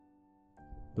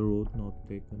The Road Not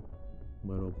Taken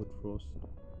by Robert Frost.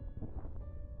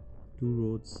 Two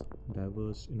roads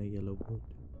diverged in a yellow wood,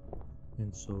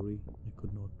 and sorry I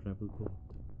could not travel both.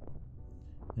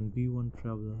 And be one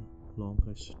traveller, long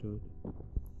I stood,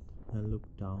 and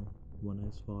looked down one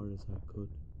as far as I could,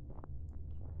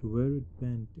 to where it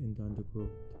bent in the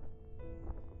undergrowth,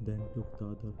 then took the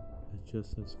other as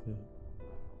just as fair,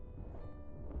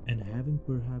 and having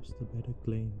perhaps the better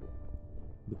claim,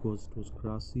 because it was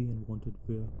grassy and wanted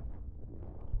wear,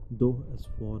 though as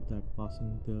for that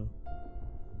passing there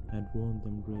had worn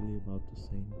them really about the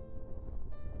same.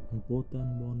 And both that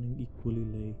morning equally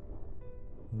lay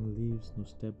in leaves no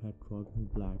step had trodden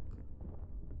black.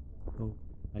 Oh,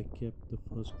 I kept the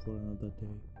first for another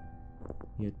day,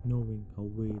 yet knowing how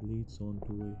way leads on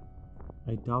to way,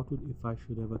 I doubted if I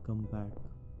should ever come back.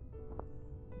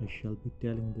 I shall be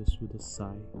telling this with a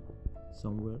sigh,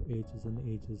 somewhere ages and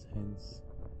ages hence.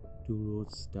 Two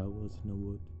roads diverged in a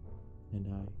wood, and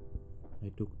I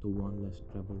took the one less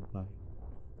traveled by,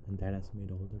 and that has made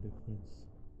all the difference.